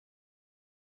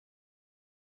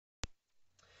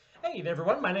Hey there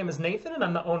everyone, my name is Nathan and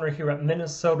I'm the owner here at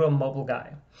Minnesota Mobile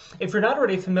Guy. If you're not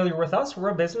already familiar with us,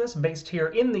 we're a business based here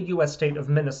in the US state of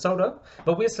Minnesota,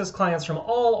 but we assist clients from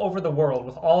all over the world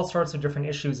with all sorts of different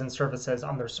issues and services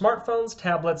on their smartphones,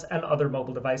 tablets, and other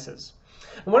mobile devices.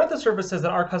 And one of the services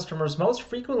that our customers most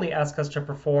frequently ask us to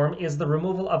perform is the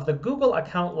removal of the Google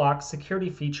account lock security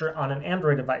feature on an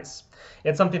Android device.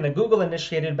 It's something that Google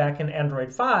initiated back in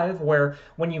Android 5, where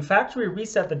when you factory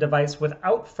reset the device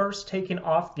without first taking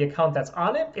off the account that's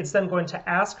on it, it's then going to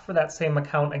ask for that same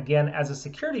account again as a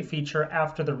security feature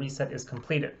after the reset is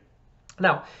completed.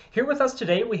 Now, here with us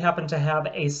today, we happen to have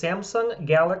a Samsung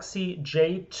Galaxy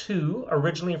J2,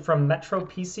 originally from Metro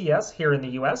PCS here in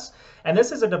the US. And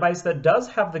this is a device that does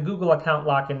have the Google account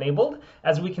lock enabled.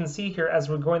 As we can see here, as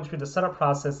we're going through the setup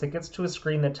process, it gets to a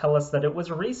screen that tells us that it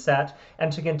was reset.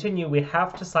 And to continue, we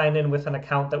have to sign in with an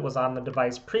account that was on the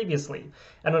device previously.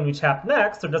 And when we tap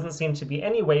next, there doesn't seem to be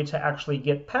any way to actually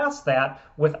get past that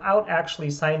without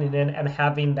actually signing in and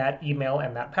having that email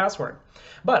and that password.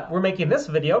 But we're making this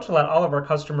video to let all of our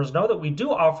customers know that we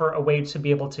do offer a way to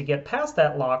be able to get past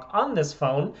that lock on this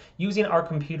phone using our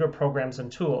computer programs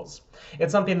and tools.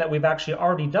 It's something that we've actually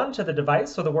already done to the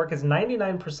device, so the work is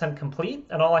 99% complete,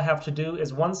 and all I have to do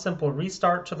is one simple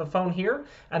restart to the phone here,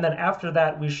 and then after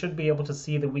that we should be able to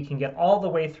see that we can get all the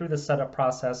way through the setup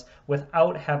process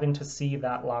without having to see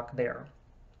that lock there.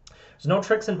 There's no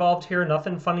tricks involved here,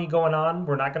 nothing funny going on.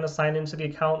 We're not going to sign into the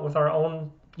account with our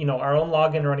own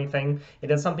login or anything.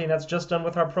 It is something that's just done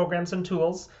with our programs and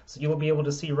tools. So you'll be able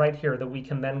to see right here that we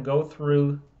can then go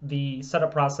through the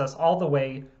setup process all the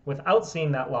way without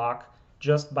seeing that lock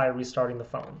just by restarting the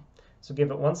phone. So give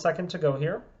it 1 second to go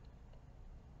here.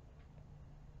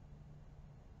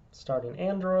 Starting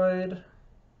Android.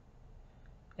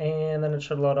 And then it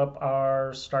should load up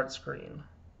our start screen.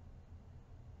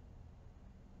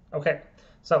 Okay,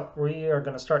 so we are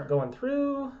going to start going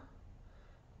through.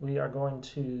 We are going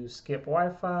to skip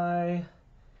Wi-Fi,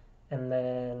 and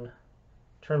then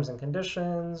terms and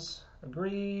conditions,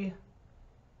 agree,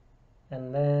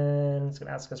 and then it's going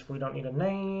to ask us if we don't need a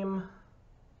name,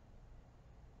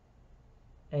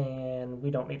 and we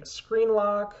don't need a screen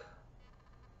lock,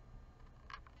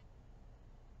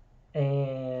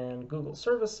 and Google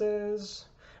services.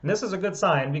 And this is a good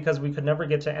sign because we could never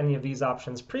get to any of these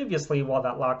options previously while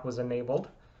that lock was enabled.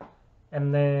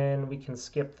 And then we can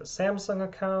skip the Samsung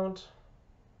account,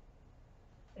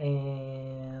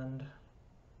 and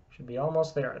should be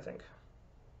almost there, I think.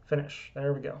 Finish.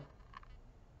 There we go.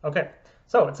 Okay,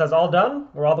 so it says all done.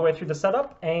 We're all the way through the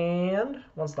setup, and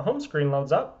once the home screen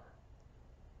loads up,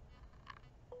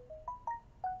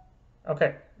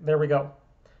 okay, there we go.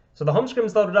 So the home screen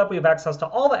is loaded up, we have access to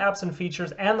all the apps and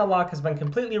features, and the lock has been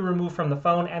completely removed from the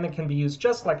phone, and it can be used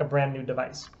just like a brand new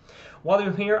device. While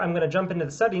you're here, I'm going to jump into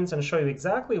the settings and show you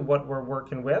exactly what we're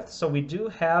working with. So we do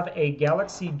have a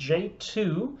Galaxy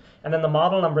J2, and then the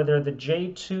model number there, the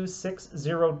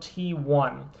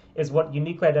J260T1, is what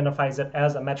uniquely identifies it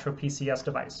as a Metro PCS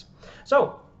device.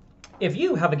 So if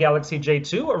you have a Galaxy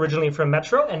J2 originally from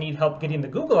Metro and need help getting the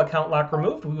Google account lock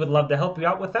removed, we would love to help you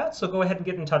out with that, so go ahead and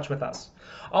get in touch with us.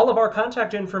 All of our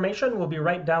contact information will be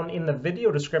right down in the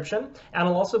video description, and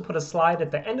I'll also put a slide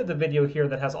at the end of the video here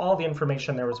that has all the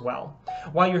information there as well.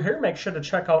 While you're here, make sure to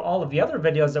check out all of the other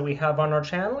videos that we have on our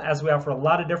channel, as we offer a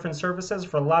lot of different services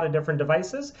for a lot of different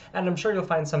devices, and I'm sure you'll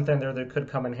find something there that could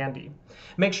come in handy.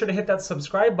 Make sure to hit that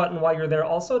subscribe button while you're there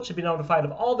also to be notified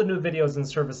of all the new videos and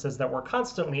services that we're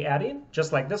constantly adding,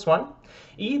 just like this one.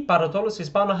 Y para todos los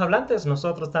hispanohablantes,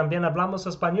 nosotros también hablamos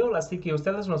español, así que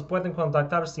ustedes nos pueden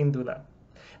contactar sin duda.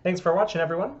 Thanks for watching,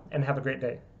 everyone, and have a great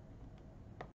day.